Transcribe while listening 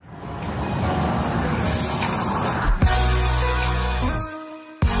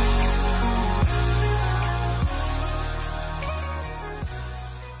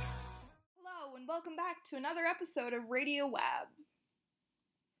another episode of Radio Web.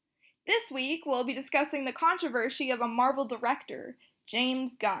 This week, we'll be discussing the controversy of a Marvel director,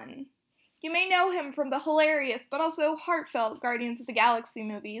 James Gunn. You may know him from the hilarious but also heartfelt Guardians of the Galaxy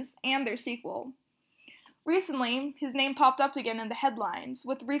movies and their sequel. Recently, his name popped up again in the headlines,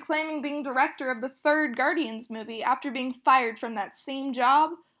 with reclaiming being director of the third Guardians movie after being fired from that same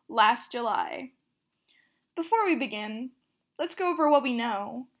job last July. Before we begin, let's go over what we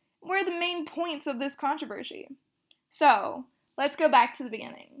know. What are the main points of this controversy? So, let's go back to the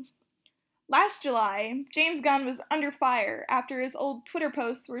beginning. Last July, James Gunn was under fire after his old Twitter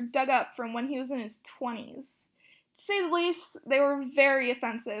posts were dug up from when he was in his 20s. To say the least, they were very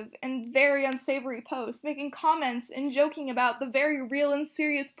offensive and very unsavory posts, making comments and joking about the very real and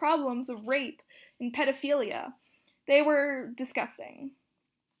serious problems of rape and pedophilia. They were disgusting.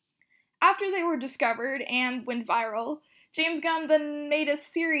 After they were discovered and went viral, James Gunn then made a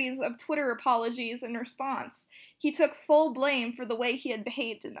series of Twitter apologies in response. He took full blame for the way he had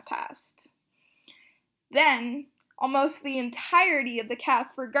behaved in the past. Then, almost the entirety of the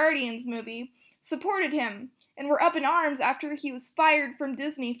cast for Guardians movie supported him and were up in arms after he was fired from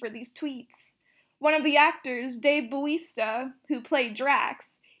Disney for these tweets. One of the actors, Dave Bautista, who played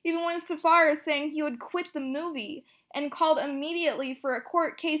Drax, even went so far as saying he would quit the movie and called immediately for a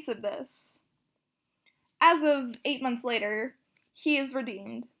court case of this. As of 8 months later, he is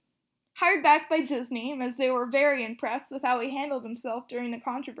redeemed. Hired back by Disney, as they were very impressed with how he handled himself during the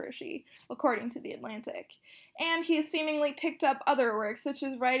controversy, according to The Atlantic. And he has seemingly picked up other work, such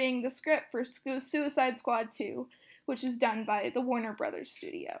as writing the script for Suicide Squad 2, which is done by the Warner Brothers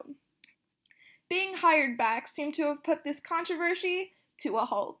studio. Being hired back seemed to have put this controversy to a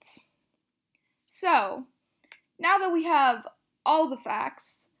halt. So, now that we have all the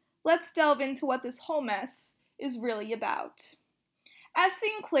facts, let's delve into what this whole mess is really about. As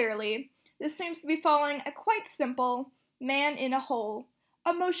seen clearly, this seems to be following a quite simple, man in a hole,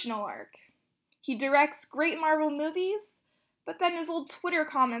 emotional arc. He directs great Marvel movies, but then his old Twitter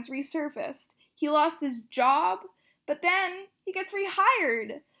comments resurfaced. He lost his job, but then he gets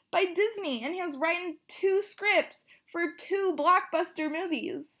rehired by Disney and he has written 2 scripts for 2 blockbuster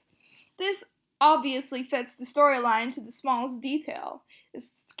movies. This obviously fits the storyline to the smallest detail.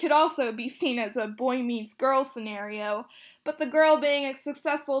 This could also be seen as a boy meets girl scenario, but the girl being a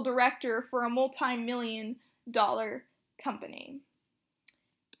successful director for a multi-million-dollar company.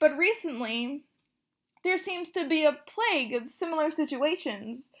 But recently, there seems to be a plague of similar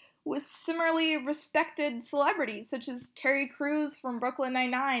situations with similarly respected celebrities such as Terry Crews from Brooklyn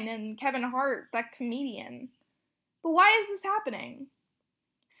Nine-Nine and Kevin Hart, that comedian. But why is this happening?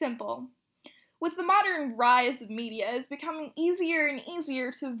 Simple. With the modern rise of media, it's becoming easier and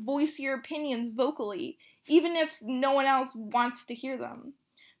easier to voice your opinions vocally, even if no one else wants to hear them.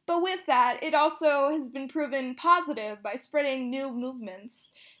 But with that, it also has been proven positive by spreading new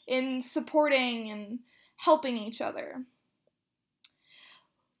movements in supporting and helping each other.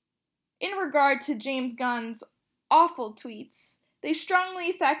 In regard to James Gunn's awful tweets, they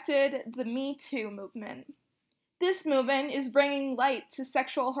strongly affected the Me Too movement. This movement is bringing light to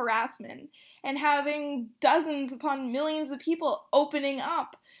sexual harassment and having dozens upon millions of people opening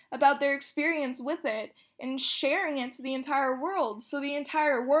up about their experience with it and sharing it to the entire world so the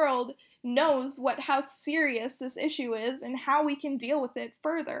entire world knows how serious this issue is and how we can deal with it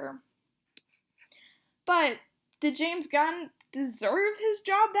further. But did James Gunn deserve his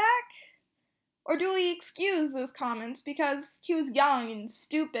job back? Or do we excuse those comments because he was young and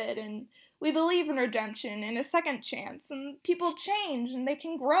stupid and we believe in redemption and a second chance and people change and they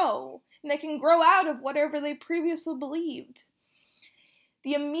can grow out of whatever they previously believed?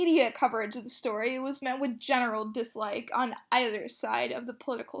 The immediate coverage of the story was met with general dislike on either side of the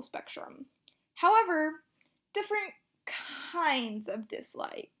political spectrum. However, different kinds of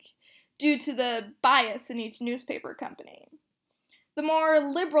dislike due to the bias in each newspaper company. The more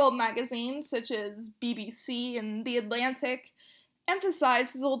liberal magazines, such as BBC and The Atlantic,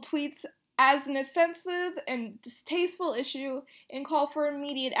 emphasize his old tweets as an offensive and distasteful issue and call for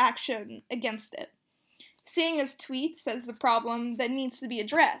immediate action against it, seeing his tweets as the problem that needs to be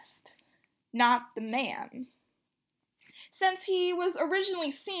addressed, not the man. Since he was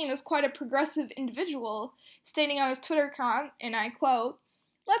originally seen as quite a progressive individual, stating on his Twitter account, and I quote,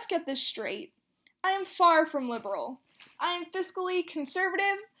 "Let's get this straight. I am far from liberal. I am fiscally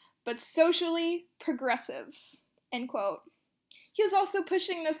conservative, but socially progressive," end quote. He is also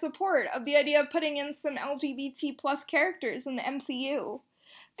pushing the support of the idea of putting in some LGBT plus characters in the MCU.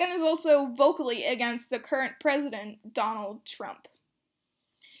 Gunn is also vocally against the current president, Donald Trump.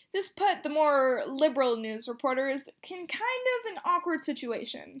 This put the more liberal news reporters in kind of an awkward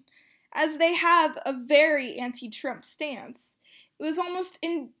situation, as they have a very anti-Trump stance. It was almost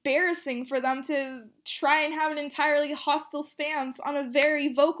embarrassing for them to try and have an entirely hostile stance on a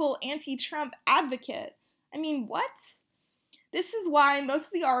very vocal anti-Trump advocate. I mean, what? This is why most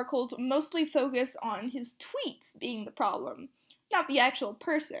of the articles mostly focus on his tweets being the problem, not the actual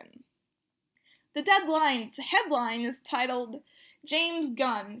person. The Deadline's headline is titled, James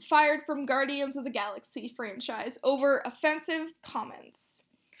Gunn fired from Guardians of the Galaxy franchise over offensive comments.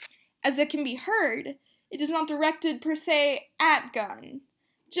 As it can be heard, it is not directed per se at Gunn,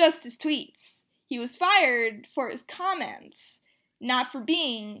 just his tweets. He was fired for his comments, not for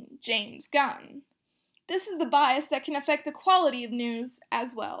being James Gunn. This is the bias that can affect the quality of news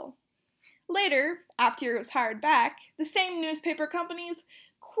as well. Later, after he was hired back, the same newspaper companies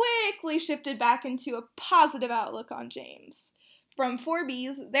quickly shifted back into a positive outlook on James. From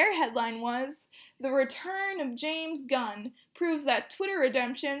Forbes, their headline was, The return of James Gunn proves that Twitter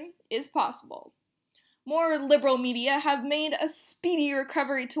redemption is possible. More liberal media have made a speedy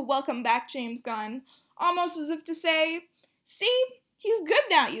recovery to welcome back James Gunn, almost as if to say, see, he's good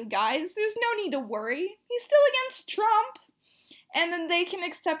now, you guys. There's no need to worry. He's still against Trump. And then they can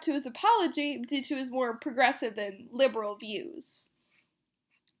accept his apology due to his more progressive and liberal views.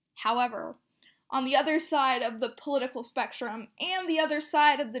 However, on the other side of the political spectrum and the other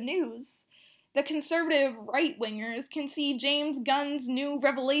side of the news, the conservative right-wingers can see James Gunn's new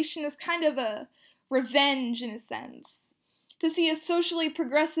revelation as kind of a revenge in a sense. To see a socially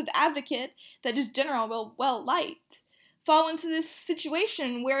progressive advocate that is generally well-liked fall into this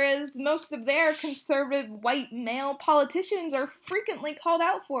situation, whereas most of their conservative white male politicians are frequently called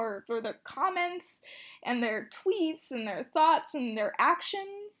out for their comments and their tweets and their thoughts and their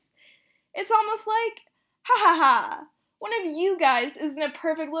actions. It's almost like, ha ha ha, one of you guys isn't a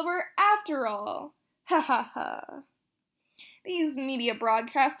perfect liver after all. Ha ha ha. These media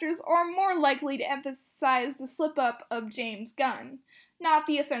broadcasters are more likely to emphasize the slip-up of James Gunn, not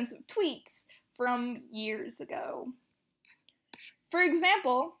the offensive tweets from years ago. For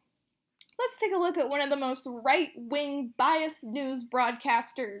example, let's take a look at one of the most right-wing biased news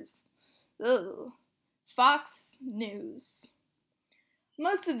broadcasters. Fox News.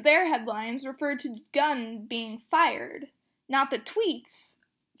 Most of their headlines refer to Gunn being fired, not the tweets,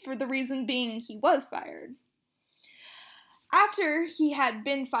 for the reason being he was fired. After he had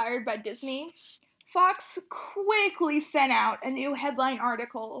been fired by Disney, Fox quickly sent out a new headline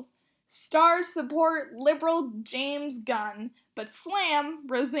article. Stars support liberal James Gunn, but slam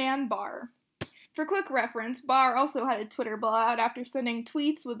Roseanne Barr. For quick reference, Barr also had a Twitter blowout after sending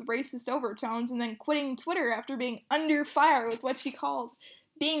tweets with racist overtones and then quitting Twitter after being under fire with what she called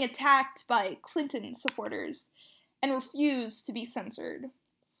being attacked by Clinton supporters and refused to be censored.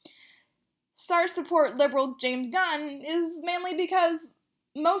 Stars support liberal James Gunn is mainly because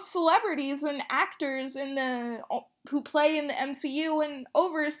most celebrities and actors who play in the MCU and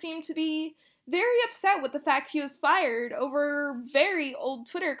over seem to be very upset with the fact he was fired over very old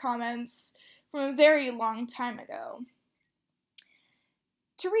Twitter comments from a very long time ago.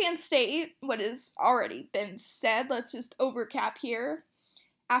 To reinstate what has already been said, let's just overcap here.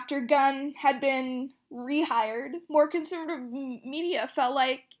 After Gunn had been rehired, more conservative media felt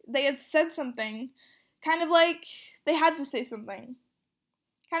like they had said something, kind of like they had to say something.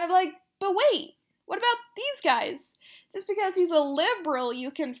 Kind of like, but wait, what about these guys? Just because he's a liberal,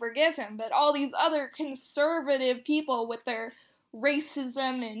 you can forgive him, but all these other conservative people with their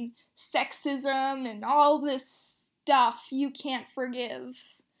racism and sexism and all this stuff, you can't forgive.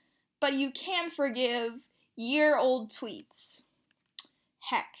 But you can forgive year-old tweets.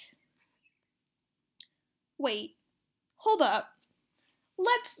 Heck. Wait, hold up.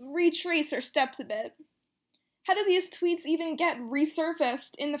 Let's retrace our steps a bit. How did these tweets even get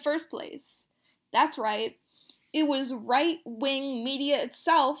resurfaced in the first place? That's right. It was right-wing media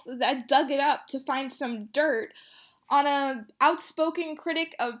itself that dug it up to find some dirt on an outspoken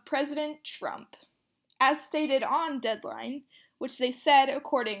critic of President Trump. As stated on Deadline, which they said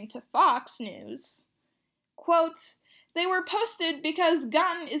according to Fox News, quote, they were posted because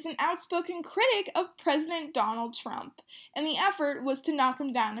Gunn is an outspoken critic of President Donald Trump, and the effort was to knock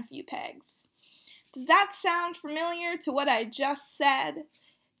him down a few pegs. Does that sound familiar to what I just said?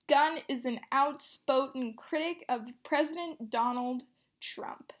 Gunn is an outspoken critic of President Donald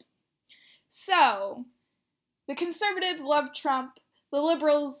Trump. So, the conservatives love Trump, the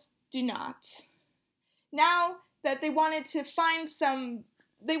liberals do not. Now that they wanted to find some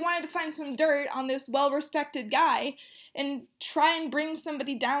dirt on this well-respected guy and try and bring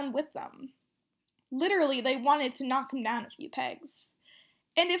somebody down with them. Literally, they wanted to knock him down a few pegs.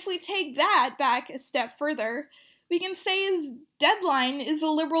 And if we take that back a step further, We can say his Deadline is a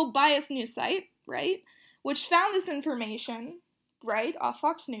liberal biased news site, right? Which found this information, right, off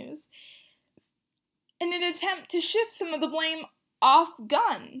Fox News, in an attempt to shift some of the blame off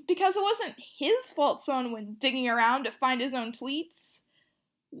Gunn, because it wasn't his fault someone went digging around to find his own tweets.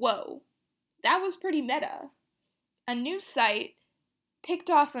 Whoa, that was pretty meta. A news site picked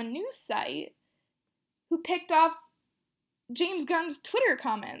off a news site who picked off James Gunn's Twitter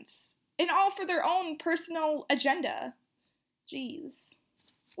comments, and all for their own personal agenda. Jeez.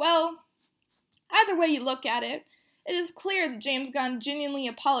 Well, either way you look at it, it is clear that James Gunn genuinely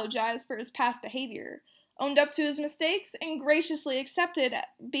apologized for his past behavior, owned up to his mistakes, and graciously accepted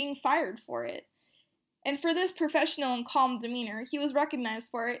being fired for it. And for this professional and calm demeanor, he was recognized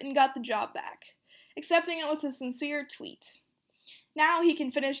for it and got the job back, accepting it with a sincere tweet. Now he can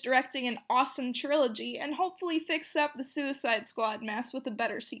finish directing an awesome trilogy and hopefully fix up the Suicide Squad mess with a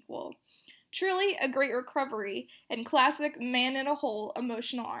better sequel. Truly a great recovery and classic man-in-a-hole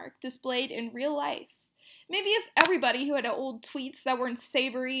emotional arc displayed in real life. Maybe if everybody who had old tweets that weren't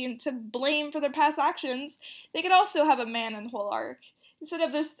savory and took blame for their past actions, they could also have a man-in-a-hole arc, instead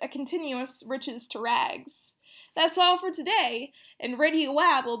of just a continuous riches to rags. That's all for today, and Radio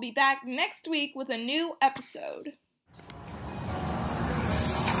Wab will be back next week with a new episode.